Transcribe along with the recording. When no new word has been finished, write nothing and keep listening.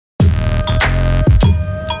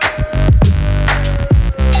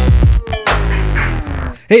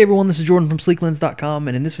Hey everyone, this is Jordan from Sleeklens.com,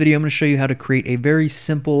 and in this video I'm going to show you how to create a very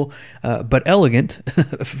simple but elegant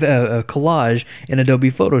collage in Adobe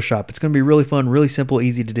Photoshop. It's going to be really fun, really simple,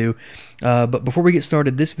 easy to do. But before we get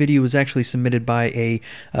started, this video was actually submitted by a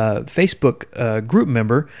Facebook group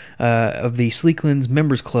member of the Sleeklens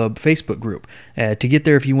Members Club Facebook group. To get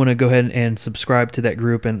there, if you want to go ahead and subscribe to that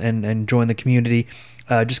group and join the community,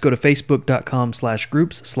 just go to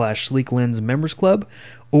facebook.com/groups/Sleeklens Members Club,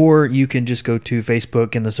 or you can just go to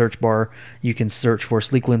Facebook in the search bar. You can search for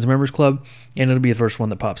Sleeklens Members Club, and it'll be the first one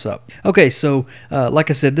that pops up. Okay, so like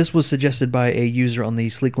I said, this was suggested by a user on the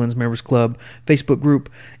Sleeklens Members Club Facebook group,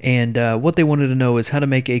 and what they wanted to know is how to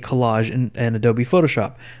make a collage in Adobe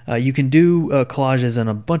Photoshop. You can do collages in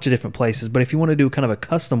a bunch of different places, but if you want to do kind of a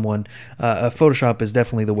custom one, Photoshop is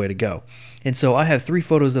definitely the way to go. And so I have 3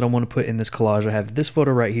 photos that I want to put in this collage. I have this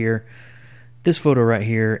photo right here, this photo right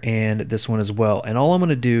here, and this one as well. And all I'm going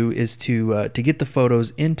to do is to get the photos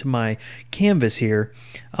into my canvas here,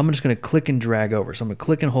 I'm just going to click and drag over. So I'm going to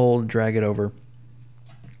click and hold and drag it over.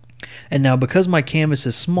 And now because my canvas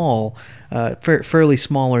is small, fairly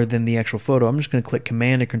smaller than the actual photo, I'm just going to click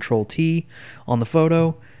Command and Control T on the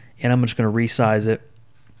photo, and I'm just going to resize it.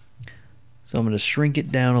 So I'm going to shrink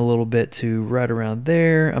it down a little bit to right around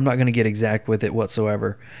there. I'm not going to get exact with it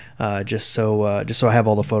whatsoever, just so I have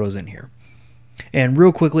all the photos in here. And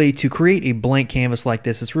real quickly, to create a blank canvas like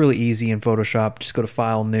this, it's really easy in Photoshop. Just go to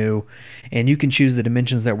File, New, and you can choose the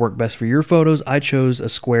dimensions that work best for your photos. I chose a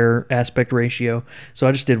square aspect ratio, so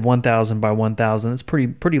I just did 1000 by 1000. It's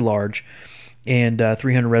pretty large, and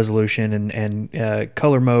 300 resolution, and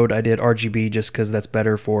color mode I did RGB just because that's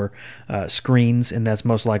better for screens, and that's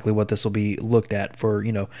most likely what this will be looked at for,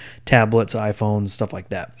 you know, tablets, iPhones, stuff like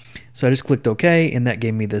that. So I just clicked OK, and that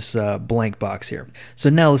gave me this blank box here.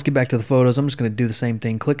 So now let's get back to the photos. I'm just going to do the same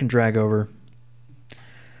thing, click and drag over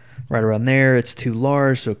right around there. It's too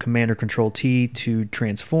large, so Command or Control T to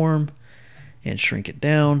transform and shrink it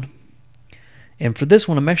down. And for this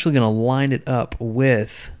one, I'm actually going to line it up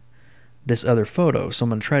with this other photo. So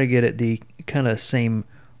I'm going to try to get it the kind of same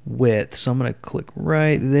width. So I'm going to click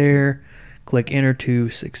right there, click enter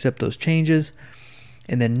to accept those changes.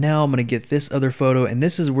 And then now I'm going to get this other photo, and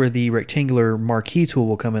this is where the rectangular marquee tool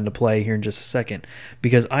will come into play here in just a second,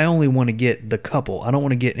 because I only want to get the couple. I don't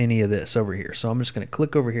want to get any of this over here. So I'm just going to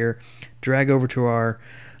click over here, drag over to our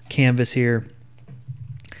canvas here.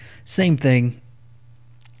 Same thing,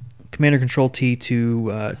 Command or Control T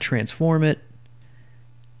to transform it.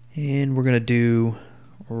 And we're going to do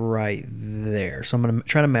right there. So I'm going to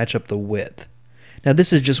try to match up the width. Now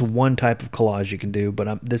this is just one type of collage you can do,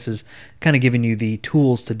 but this is kind of giving you the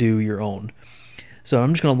tools to do your own. So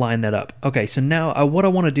I'm just going to line that up. Okay, so now what I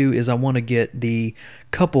want to do is I want to get the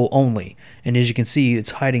couple only. And as you can see,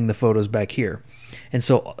 it's hiding the photos back here. And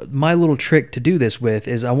so my little trick to do this with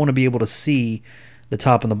is I want to be able to see the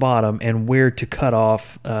top and the bottom and where to cut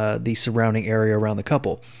off the surrounding area around the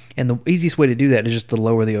couple. And the easiest way to do that is just to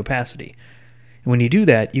lower the opacity. And when you do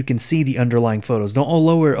that, you can see the underlying photos. Don't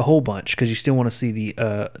lower it a whole bunch because you still want to see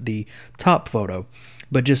the top photo,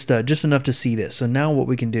 but just enough to see this. So now what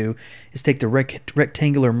we can do is take the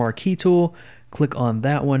rectangular marquee tool, click on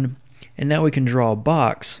that one, and now we can draw a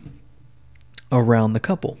box around the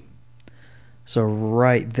couple. So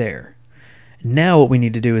right there. Now what we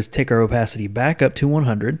need to do is take our opacity back up to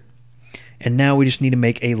 100, and now we just need to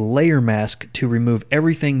make a layer mask to remove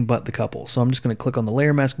everything but the couple. So I'm just going to click on the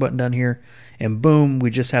layer mask button down here, and boom,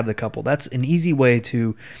 we just have the couple. That's an easy way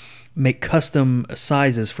to make custom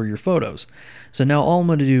sizes for your photos. So now all I'm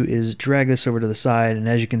going to do is drag this over to the side, and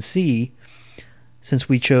as you can see, since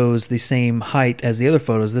we chose the same height as the other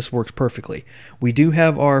photos, this works perfectly. We do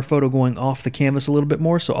have our photo going off the canvas a little bit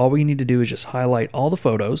more, so all we need to do is just highlight all the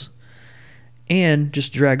photos and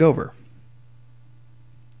just drag over.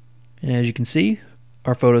 And as you can see,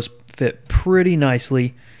 our photos fit pretty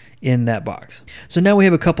nicely in that box. So now we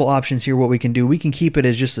have a couple options here what we can do. We can keep it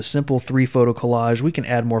as just a simple 3-photo collage. We can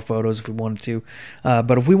add more photos if we wanted to.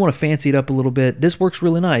 But if we want to fancy it up a little bit, this works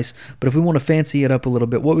really nice. But if we want to fancy it up a little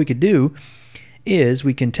bit, what we could do is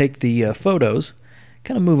we can take the photos,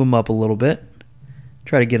 kind of move them up a little bit,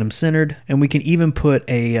 try to get them centered, and we can even put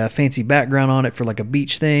a fancy background on it for like a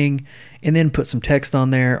beach thing, and then put some text on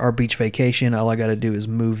there, our beach vacation. All I got to do is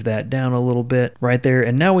move that down a little bit right there,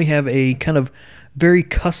 and now we have a kind of very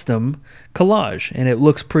custom collage, and it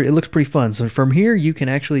looks pretty fun. So from here you can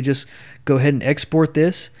actually just go ahead and export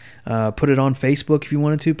this, put it on Facebook if you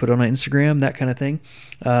wanted to, put it on Instagram, that kind of thing,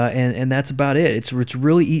 and that's about it. It's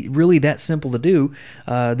really that simple to do.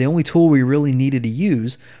 The only tool we really needed to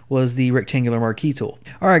use was the rectangular marquee tool.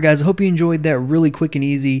 Alright guys, I hope you enjoyed that really quick and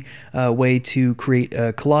easy way to create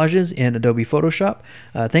collages in Adobe Photoshop.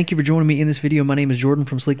 Thank you for joining me in this video. My name is Jordan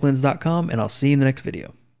from Sleeklens.com, and I'll see you in the next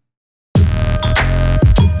video.